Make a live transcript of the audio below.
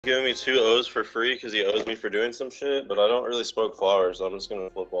giving me 2 O's for free because he owes me for doing some shit, but I don't really smoke flowers, so I'm just gonna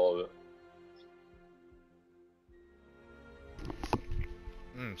flip all of it.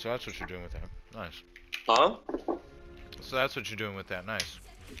 So that's what you're doing with that. Nice. Huh? So that's what you're doing with that. Nice.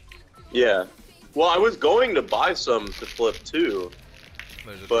 Yeah. Well, I was going to buy some to flip too,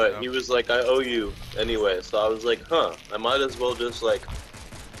 but he was like, I owe you anyway, so I was like, huh, I might as well just, like,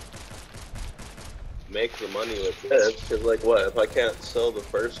 make the money with this, because, like, what, if I can't sell the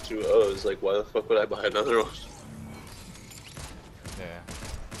first 2 O's, like, why the fuck would I buy another one? Yeah.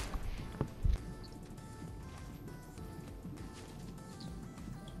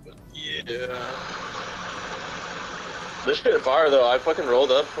 Yeah. This shit fire though. I fucking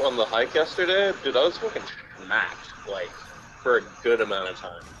rolled up on the hike yesterday. Dude, I was fucking smacked, like, for a good amount of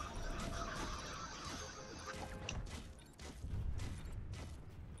time.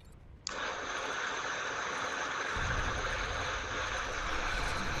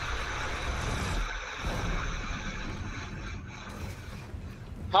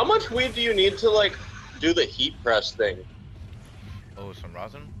 How much weed do you need to, like, do the heat press thing? Oh, some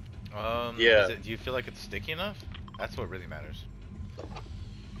rosin? Yeah. Do you feel like it's sticky enough? That's what really matters.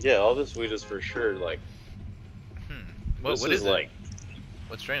 Yeah, all this weed is for sure, like, What is it?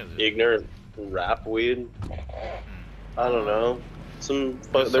 What strain is it? Ignorant rap weed. I don't know.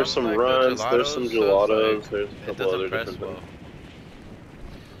 There's some like runs, there's some gelatos, like, there's a couple other different things.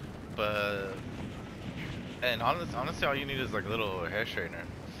 But and honestly, all you need is like a little hair straightener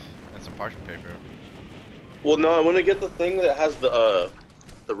and some parchment paper. Well, no, I want to get the thing that has the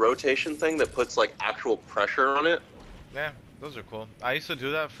rotation thing that puts like actual pressure on it. Yeah, those are cool. I used to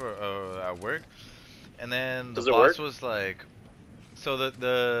do that for at work, and then the Does it boss work? was like, so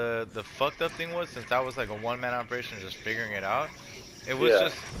the fucked up thing was, since that was like a one-man operation, just figuring it out. It was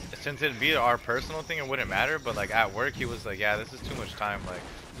just, since it'd be our personal thing, it wouldn't matter. But like at work, he was like, yeah, this is too much time. Like,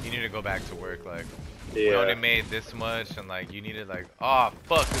 you need to go back to work. Like, we only made this much, and like you needed like, oh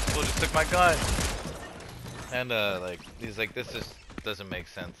fuck, this fool just took my gun. And like he's like, this just doesn't make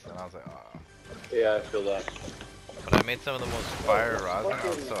sense. And I was like, oh. Yeah, I feel that. But I made some of the most fire rosin. I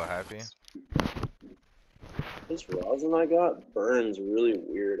was so happy. This rosin I got burns really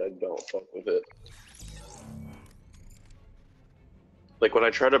weird. I don't fuck with it. Like when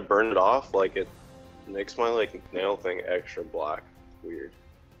I try to burn it off, like it makes my like nail thing extra black. Weird.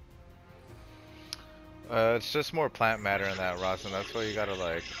 It's just more plant matter in that rosin. That's why you gotta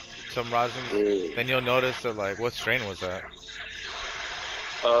like some rosin. Then you'll notice that like, what strain was that?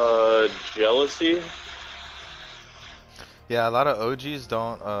 Jealousy. Yeah, a lot of OGs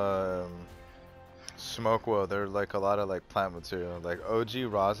don't smoke well. They're like a lot of like plant material. Like OG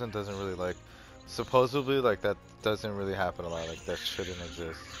rosin doesn't really like. Supposedly like that doesn't really happen a lot. Like that shouldn't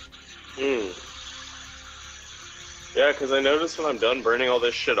exist. Yeah, because I noticed when I'm done burning all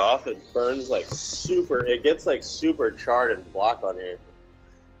this shit off, it burns like super. It gets like super charred and black on here.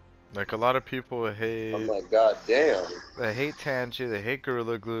 Like a lot of people hate. I'm like, god damn. They hate Tangy. They hate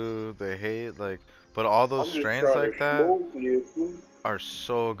Gorilla Glue. They hate like. But all those strains like that are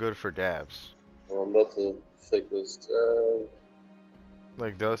so good for dabs. Well, I'm about to fake this tab.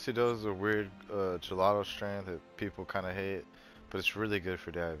 Like Dosido is a weird gelato strain that people kind of hate, but it's really good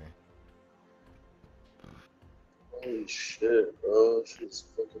for dabbing. Holy shit, bro. Shit's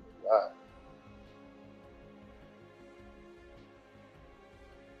fucking black.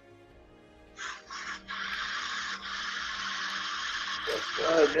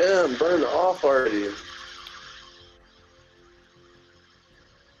 God damn, burn off already.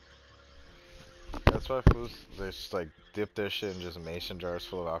 That's why fools, they just like dip their shit in just mason jars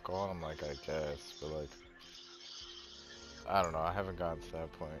full of alcohol. I'm like, I guess, but like, I don't know. I haven't gotten to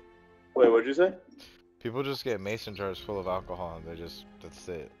that point. Wait, what'd you say? People just get mason jars full of alcohol and that's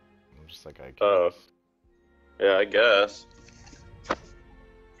it. I'm just like, I guess. Oh. Yeah, I guess.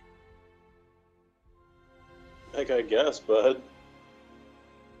 Heck, I guess, bud.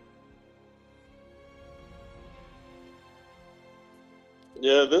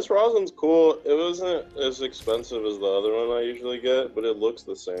 Yeah, this rosin's cool. It wasn't as expensive as the other one I usually get, but it looks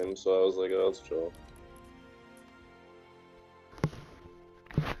the same, so I was like, oh, that's chill.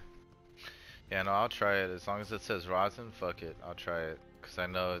 Yeah, no, I'll try it. As long as it says rosin, fuck it. I'll try it. Because I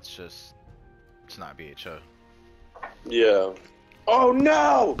know it's not BHO. Yeah. Oh,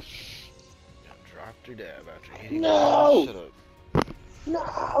 no! Dropped your dab after hitting No! Shut up.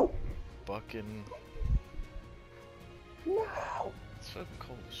 No! Fucking. No! It's fucking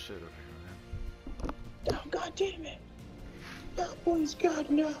cold as shit over here, man. Oh, god damn it. Oh, please, God,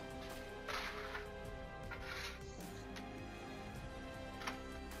 no.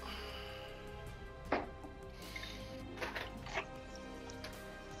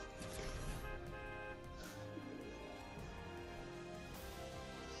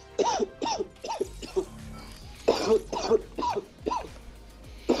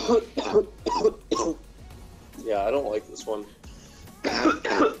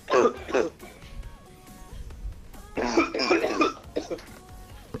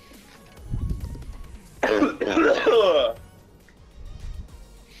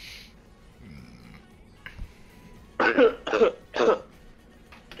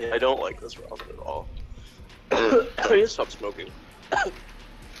 Yeah, I don't like this ramen at all. I need to stop smoking.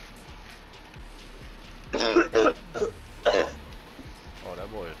 Oh,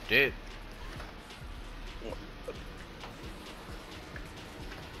 that boy is dead.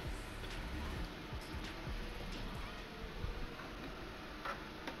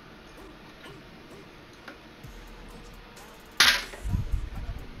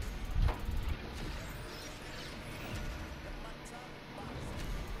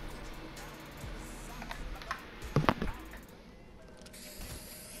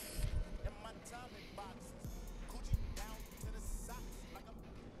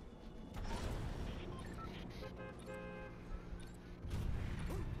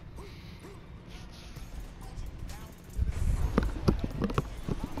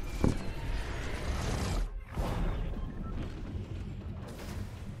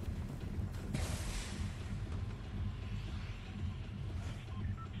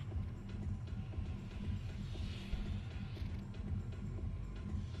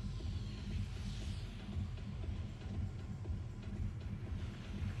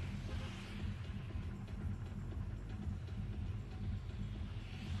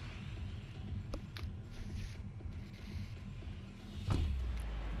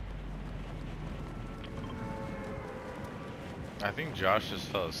 I think Josh just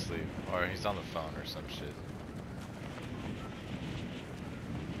fell asleep, or he's on the phone or some shit.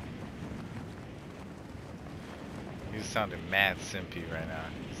 He's sounding mad simpy right now.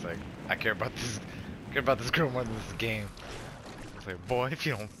 He's like, I care about this girl more than this game. It's like, boy, if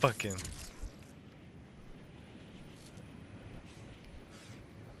you don't fucking.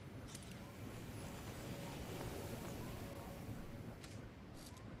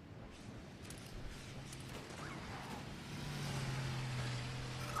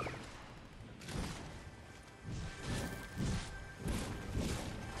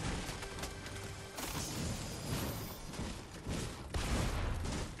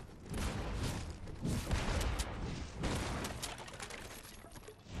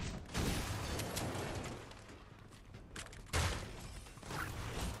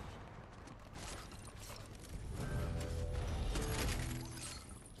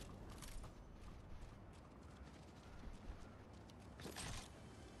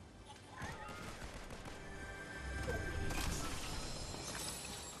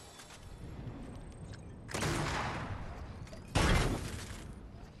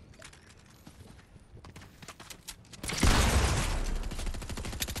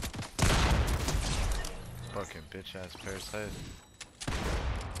 Fucking bitch ass parasite.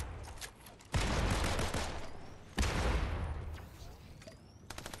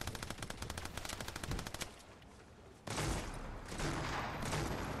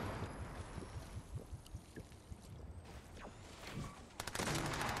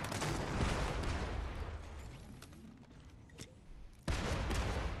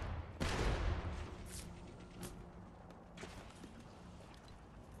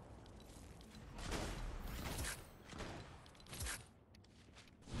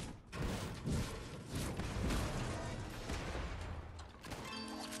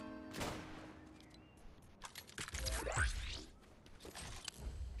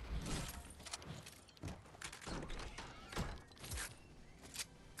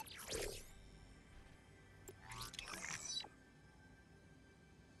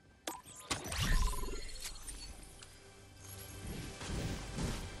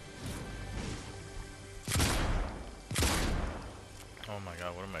 Oh my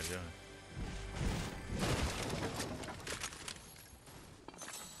god, what am I doing?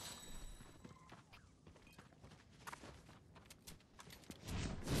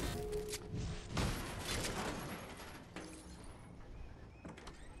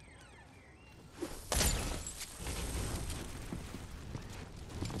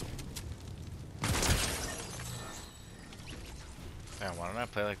 Damn, why don't I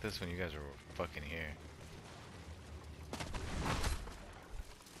play like this when you guys are fucking here?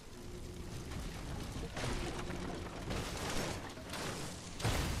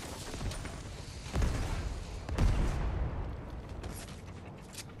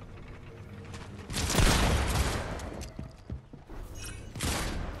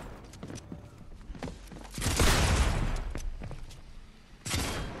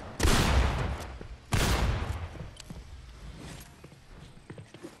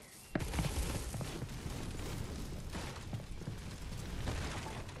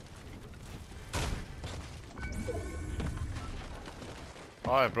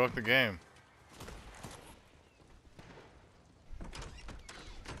 Oh, I broke the game.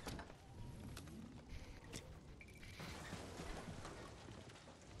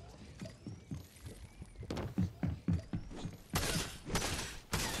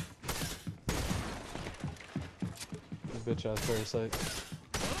 bitch ass parasite.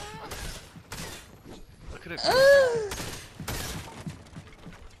 Look at it.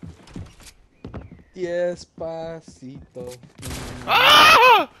 Despacito.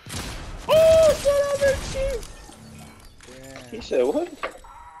 Ah! Oh, son of a shit! He said what?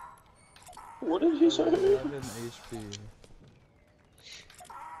 What did he say? 11 HP.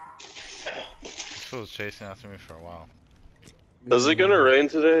 This fool's chasing after me for a while. Is it gonna rain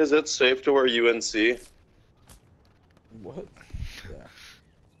today? Is it safe to wear UNC? What? Yeah.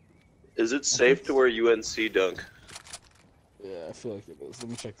 Is it safe to wear UNC dunk? Yeah, I feel like it is. Let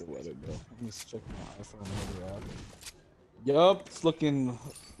me check the weather, bro. Let me just check my iPhone weather app. Yup, it's looking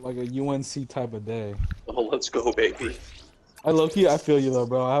like a UNC type of day. Oh, let's go, baby. I feel you though,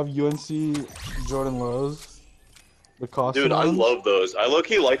 bro. I have UNC Jordan Lows. The costume Dude, I ones. love those. I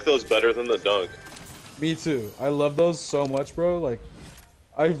low-key like those better than the dunk. Me too. I love those so much, bro. Like,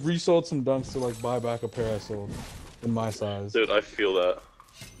 I've resold some dunks to like buy back a pair I sold in my size. Dude, I feel that.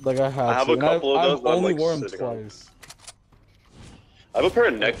 Like I have. I have a couple of those. I've only like, worn them sitting on. twice. I have a pair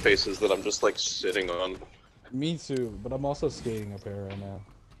of neck faces that I'm just like sitting on. Me too, but I'm also skating a pair right now.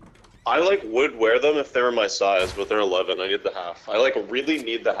 I like would wear them if they were my size, but they're 11. I need the half. I like really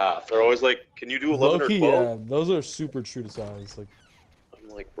need the half. They're always like, can you do 11 Low-key, or 12? yeah, those are super true to size. Like, I'm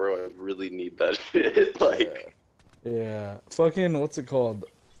like, bro, I really need that shit. Like, yeah, fucking what's it called?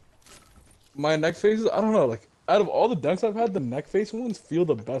 My neck faces. I don't know. Like, out of all the dunks I've had, the neck face ones feel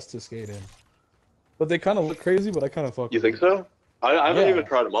the best to skate in. But they kind of look crazy. But I kind of fuck. you with think them. so? I haven't Yeah. even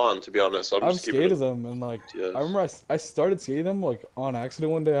tried them on, to be honest. I've skated them and like Yes. I remember I started skating them like on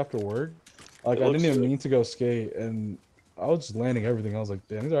accident one day after work. Like It I didn't looks even sick. mean to go skate and I was just landing everything. I was like,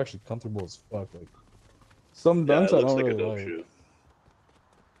 damn, these are actually comfortable as fuck. Like some Yeah, dunks it I looks don't like a really dope like. shoe.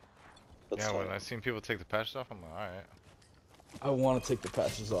 That's Yeah, when fine. I seen people take the patches off, I'm like, alright. I want to take the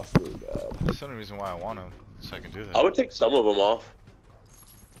patches off really bad. That's the only reason why I want them, so I can do that. I would take some of them off.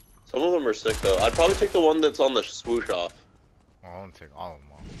 Some of them are sick though. I'd probably take the one that's on the swoosh off. Well, I want to take all of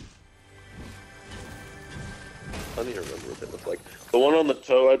them off. I don't even remember what they look like. The one on the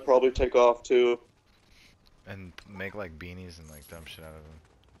toe I'd probably take off too. And make like beanies and like dumb shit out of them.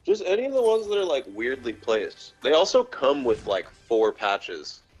 Just any of the ones that are like weirdly placed. They also come with like 4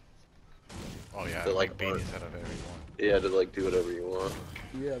 patches. Oh yeah, They're, like like, beanies out of every one. Yeah, to like do whatever you want.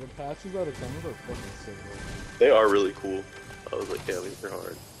 Yeah, the patches that are coming are fucking sick. Bro. They are really cool. I was like, damn, these are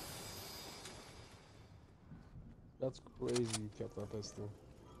hard. That's crazy. You kept that pistol.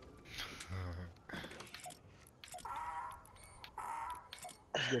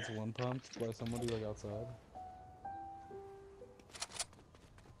 Gets one pumped by somebody like outside.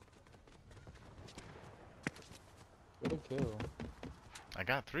 What a kill. I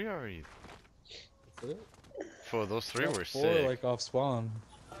got 3 already. That's it? For those 3 Got were 4 sick. like off spawn.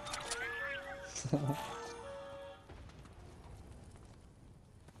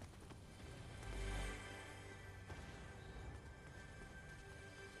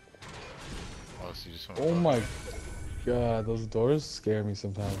 Oh, so you just Oh my god, those doors scare me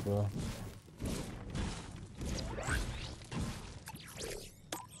sometimes, bro.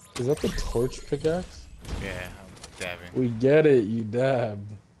 Is that the torch pickaxe? Yeah, I'm dabbing. We get it, you dab.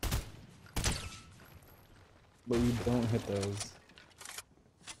 But you don't hit those.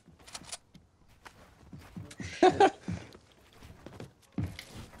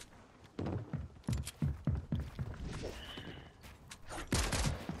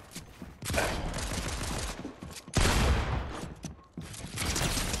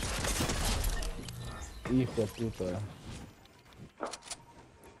 Hijo de puta.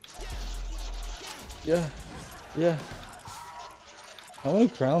 Yeah. Yeah. How many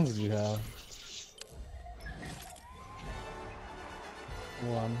crowns did you have?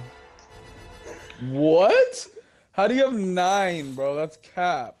 1. What? How do you have 9, bro? That's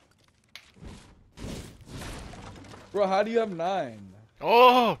cap. Bro, how do you have 9?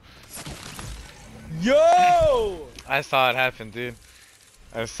 Oh! Yo! I saw it happen, dude.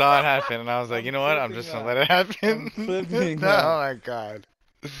 I saw it happen, and I was like, you know what? I'm just gonna let it happen. I'm flipping Oh that. my god.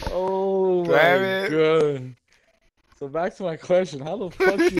 Oh Damn my it. god. So back to my question, how the fuck you